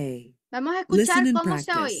 Part A. Vamos a escuchar Listen and cómo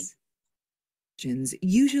se oye. practice. Questions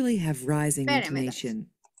usually have rising Espérenme, intonation.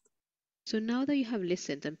 So now that you have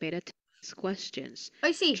listened and paid attention to these questions,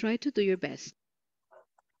 Hoy sí. try to do your best.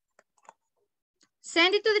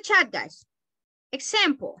 Send it to the chat, guys.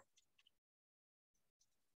 Example.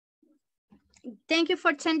 Thank you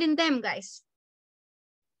for sending them, guys.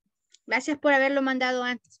 Gracias por haberlo mandado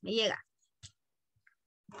antes. Me llega.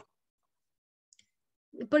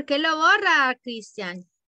 ¿Por qué lo borra, Cristian?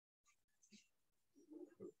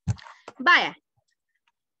 Vaya.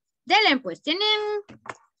 Denle, pues. Tienen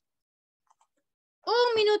 1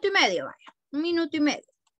 minuto y medio, vaya. 1 minuto y medio.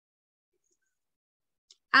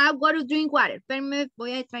 I've got to drink water. Espérenme,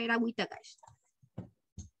 voy a traer agüita, guys.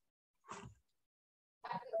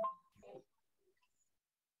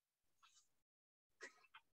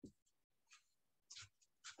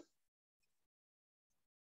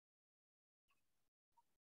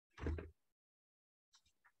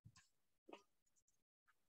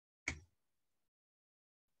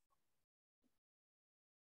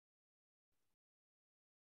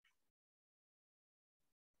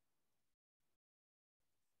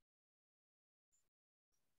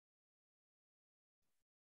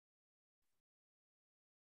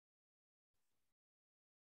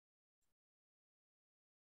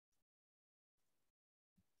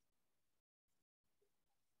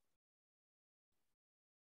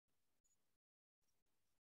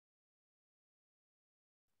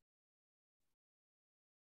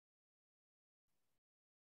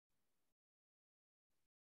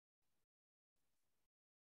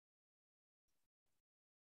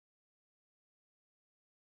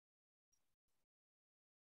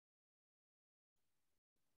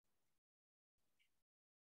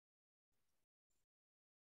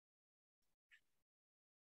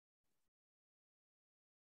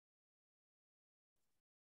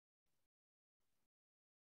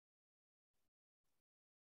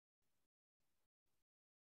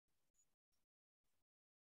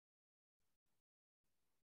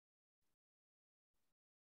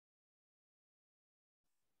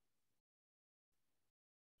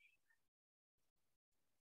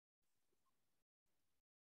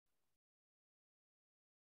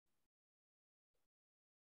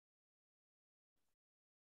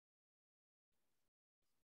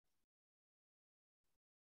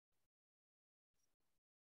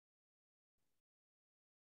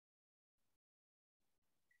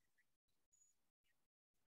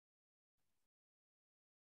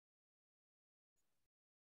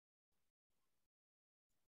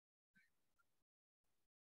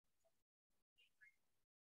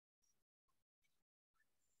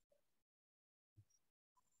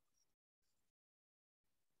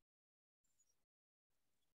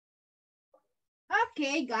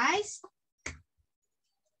 Ok, guys.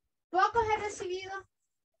 Pocos he recibido.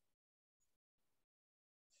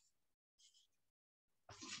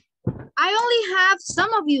 I only have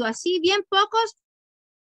some of you. Así, bien pocos.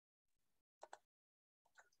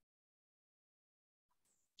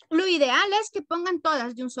 Lo ideal es que pongan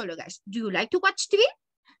todas de un solo, guys. Do you like to watch TV?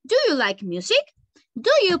 Do you like music?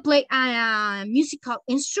 Do you play a musical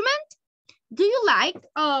instrument? Do you like,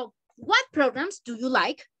 what programs do you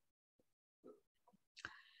like?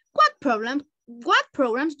 What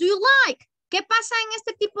programs do you like? ¿Qué pasa en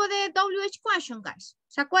este tipo de WH question, guys?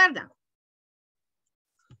 ¿Se acuerdan?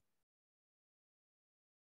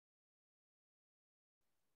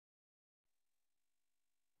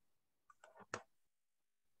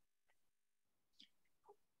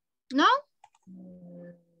 ¿No?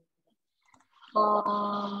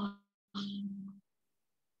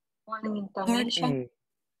 Intonation.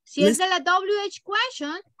 Si es de la WH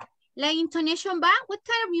question, la intonation va, what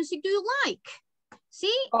kind of music do you like? ¿Sí?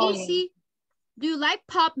 Easy. Do you like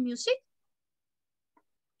pop music?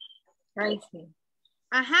 Racing.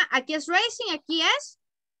 Ajá, aquí es racing, aquí es,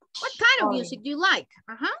 what kind of music do you like?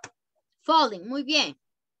 Ajá. Falling, muy bien.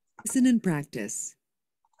 Listen and practice.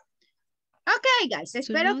 Okay, guys,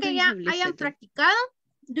 espero que ya hayan practicado.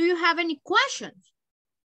 Do you have any questions?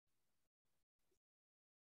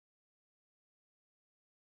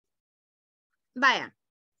 Vaya.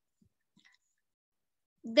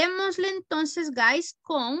 Démosle entonces, guys,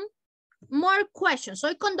 con More questions.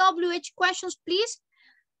 Hoy con WH questions, please.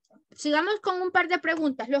 Sigamos con un par de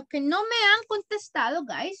preguntas. Los que no me han contestado,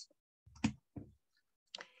 guys,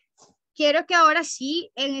 quiero que ahora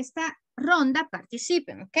sí en esta ronda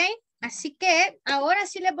participen, ¿ok? Así que ahora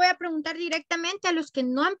sí les voy a preguntar directamente a los que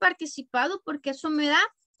no han participado porque eso me da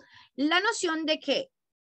la noción de que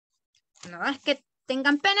no es que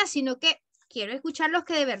tengan pena, sino que quiero escuchar los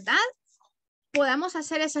que de verdad podamos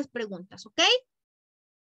hacer esas preguntas, ¿ok?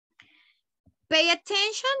 Pay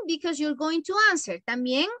attention because you're going to answer.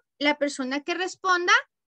 También la persona que responda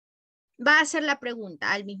va a hacer la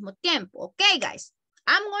pregunta al mismo tiempo. ¿Ok, guys?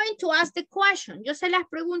 I'm going to ask the question. Yo se las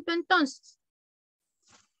pregunto entonces.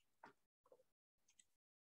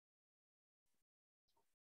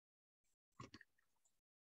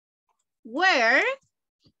 Where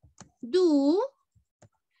do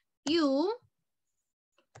you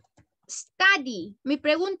study? Mi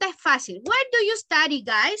pregunta es fácil. Where do you study,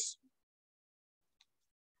 guys?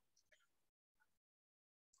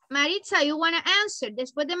 Maritza, you want to answer.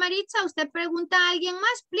 Después de Maritza, usted pregunta a alguien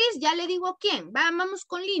más, please. Ya le digo quién. Vamos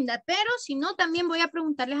con Linda, pero si no, también voy a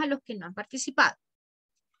preguntarles a los que no han participado.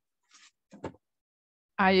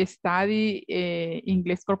 I study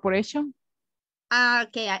English Corporation.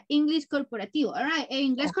 Ok, English corporativo. All right,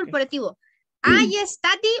 inglés corporativo. I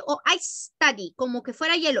study o I study, como que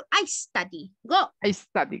fuera hielo. I study. Go. I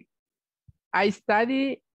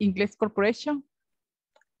study English Corporation.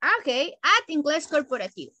 Ok, at Inglés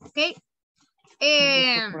Corporativo, ok.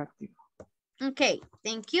 Ok,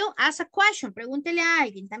 thank you. Ask a question, pregúntele a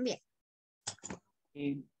alguien también.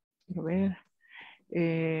 Quiero ver.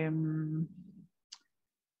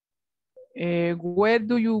 Where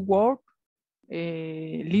do you work?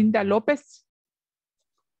 Linda López.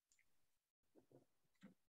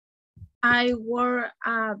 I work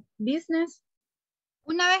a business.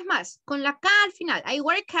 Una vez más, con la K al final. I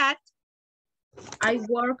work at. I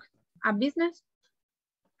work a business.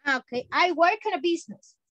 Okay, I work in a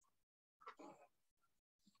business.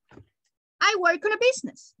 I work on a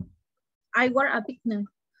business. I work a business.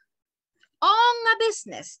 On a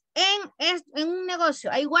business. En un negocio.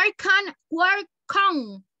 I work on.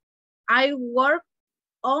 I work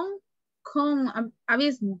on a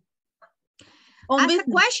business. On Ask business.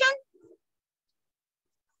 a question.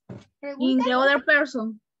 In the other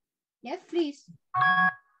person. Yes, please.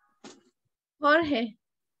 Jorge.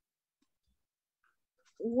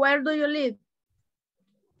 Where do you live?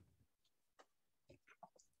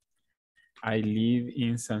 I live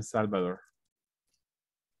in San Salvador.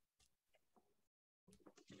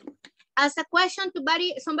 Ask a question to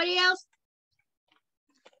somebody else.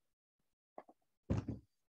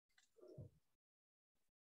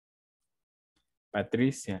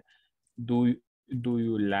 Patricia, do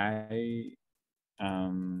you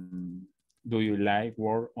like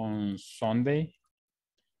work on Sunday?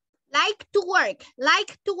 Like to work.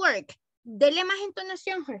 Dele más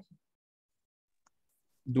entonación, Jorge.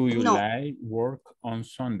 Do you like work on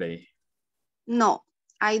Sunday? No,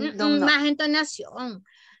 I don't know. Más entonación.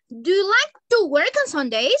 Do you like to work on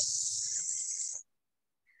Sundays?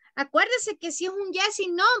 Acuérdese que si es un yes y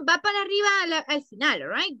no, va para arriba al final, all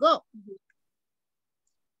right? Go.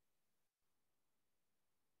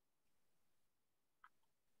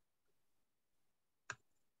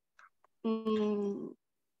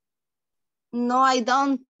 No, I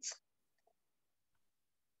don't.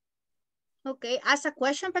 Okay, ask a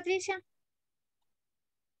question, Patricia.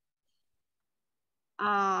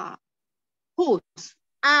 Whose?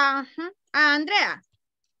 Andrea.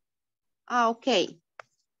 Okay.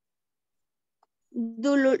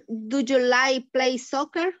 Do you like play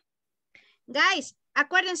soccer? Guys,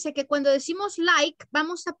 acuérdense que cuando decimos like,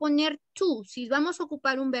 vamos a poner to, si vamos a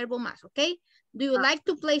ocupar un verbo más, ¿ok? Do you like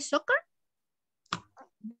to play soccer?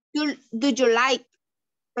 Do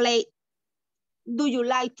you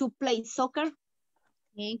like to play soccer?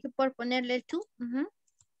 Thank you por ponerle el to.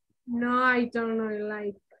 No, I don't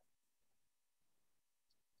like.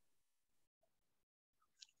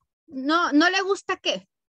 No le gusta qué?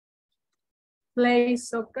 Play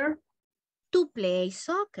soccer. To play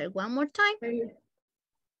soccer. One more time.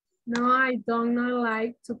 No, I don't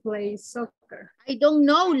like to play soccer. I don't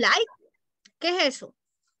know like. ¿Qué es eso?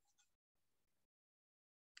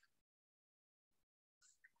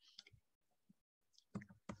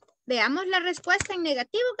 Veamos la respuesta en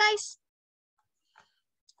negativo, guys.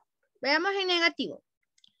 Veamos en negativo.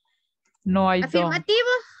 No, I Afirmativo,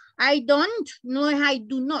 I don't. No es I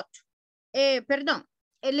do not. Perdón.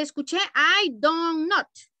 Le escuché I don't not.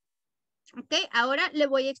 Ok, ahora le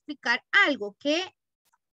voy a explicar algo que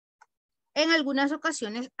en algunas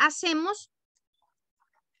ocasiones hacemos.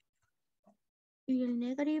 Y el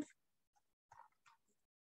negative.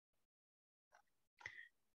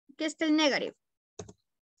 Aquí está el negative.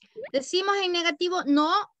 Decimos en negativo,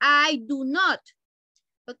 no, I do not.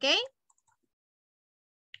 ¿Ok?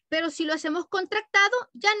 Pero si lo hacemos contractado,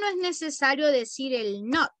 ya no es necesario decir el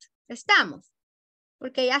not. ¿Estamos?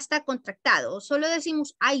 Porque ya está contractado. O solo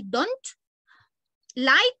decimos I don't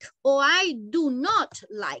like o I do not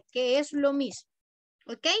like, que es lo mismo.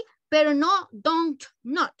 ¿Ok? Pero no don't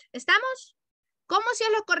not. ¿Estamos? ¿Cómo si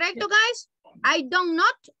es lo correcto, guys? I don't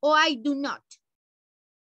not o I do not.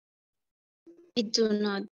 I do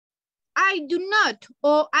not. I do not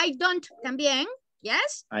o I don't también.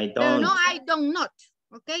 Yes. I don't. Pero no I don't not.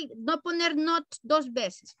 ¿Ok? No poner not dos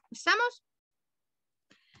veces. ¿Estamos?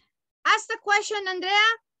 Ask the question, Andrea.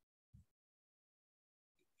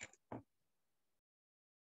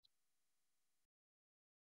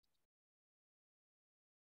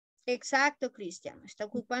 Exacto, Cristian. Está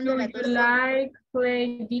ocupando la dos. Like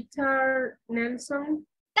play guitar, Nelson?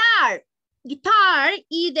 Guitar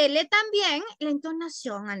y dele también la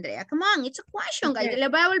entonación, Andrea. Come on, it's a question, guys. Le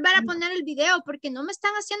voy a volver a poner el video porque no me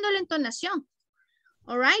están haciendo la entonación.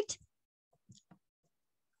 All right.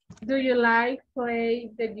 Do you like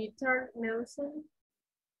play the guitar, Nelson?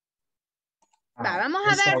 Vamos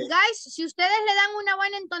a ver, guys. Si ustedes le dan una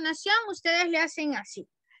buena entonación, ustedes le hacen así.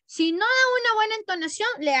 Si no dan una buena entonación,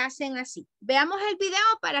 le hacen así. Veamos el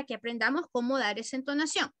video para que aprendamos cómo dar esa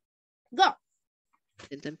entonación. Go.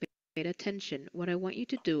 Then pay attention. What I want you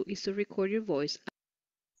to do is to record your voice.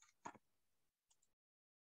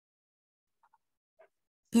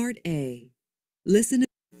 Part A. Listen.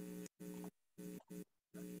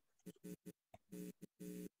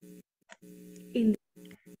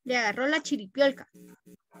 Le agarró la chiripiolca.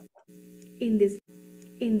 In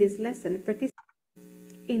this lesson,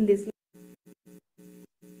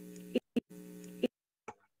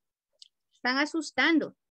 Están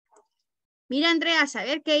asustando. Mira, Andrea, a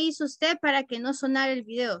saber qué hizo usted para que no sonara el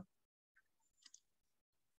video.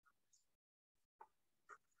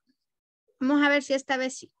 Vamos a ver si esta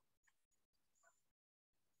vez sí.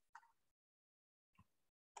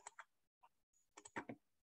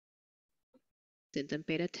 Then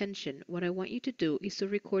pay attention. What I want you to do is to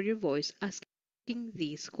record your voice asking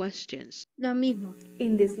these questions. Lo mismo.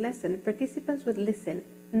 In this lesson, participants would listen,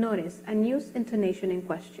 notice, and use intonation in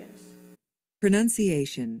questions.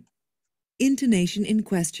 Pronunciation. Intonation in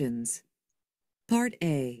questions. Part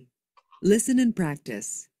A. Listen and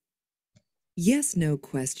practice. Yes-no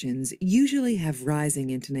questions usually have rising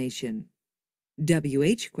intonation.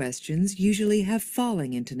 WH questions usually have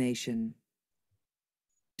falling intonation.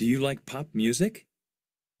 Do you like pop music?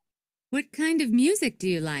 What kind of music do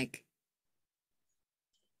you like?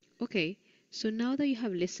 Okay, so now that you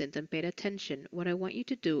have listened and paid attention, what I want you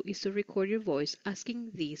to do is to record your voice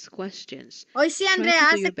asking these questions. Hoy sí, Andrea,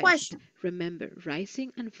 hace question. Remember,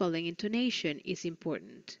 rising and falling intonation is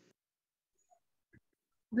important.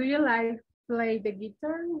 Do you like play the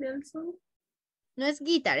guitar, Nelson? No es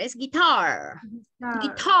guitar, es guitar.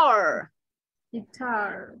 Guitar.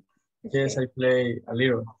 Guitar. Yes, I play a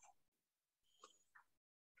little.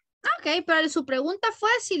 Ok, pero su pregunta fue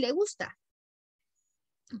si le gusta.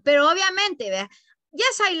 Pero obviamente, vea,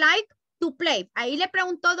 yes, I like to play. Ahí le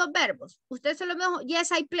preguntó dos verbos. Usted se lo dijo, yes,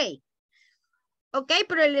 I play. Ok,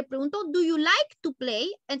 pero le preguntó, do you like to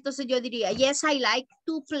play? Entonces yo diría, yes, I like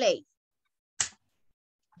to play.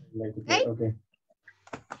 Okay.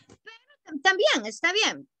 Pero también, está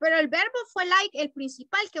bien. Pero el verbo fue like el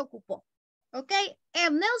principal que ocupó. Ok,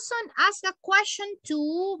 Nelson ask a question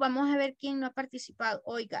to, vamos a ver quién no ha participado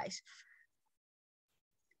hoy, guys.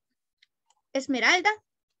 Esmeralda.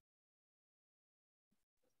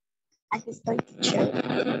 Aquí estoy,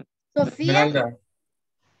 teacher. Sofía. Esmeralda.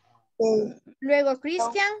 Luego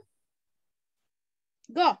Cristian.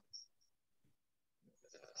 Go.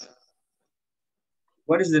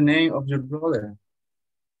 What is the name of your brother?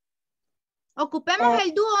 Ocupemos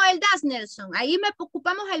el do o el does, Nelson. Ahí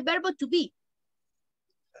ocupamos el verbo to be.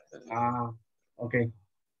 Ah, okay.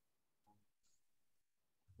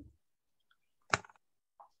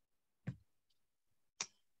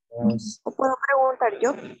 ¿Puedo preguntar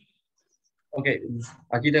yo? Ok,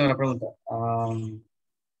 aquí tengo una pregunta.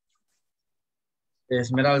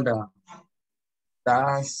 Esmeralda,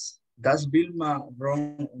 does Vilma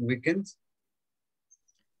run on weekends?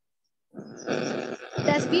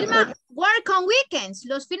 Does Vilma work on weekends?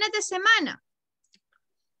 Los fines de semana.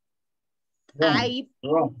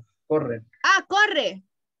 Run, corre. Ah, corre.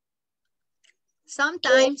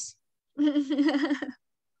 Sometimes.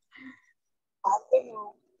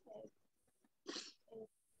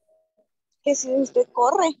 Que si usted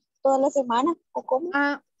corre toda la semana, ¿o cómo?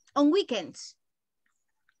 On weekends.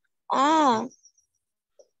 Ah,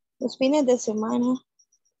 los fines de semana.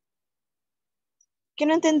 Que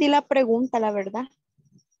no entendí la pregunta, la verdad.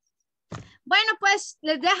 Bueno, pues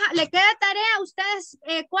le queda tarea a ustedes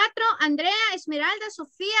 4, Andrea, Esmeralda,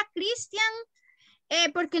 Sofía, Cristian,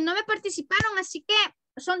 porque no me participaron, así que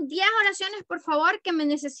son 10 oraciones, por favor, que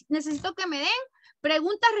necesito que me den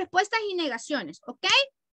preguntas, respuestas y negaciones, ¿ok?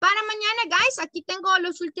 Para mañana, guys, aquí tengo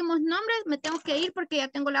los últimos nombres, me tengo que ir porque ya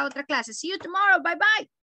tengo la otra clase. See you tomorrow, bye bye.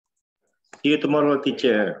 See you tomorrow,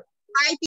 teacher. Bye.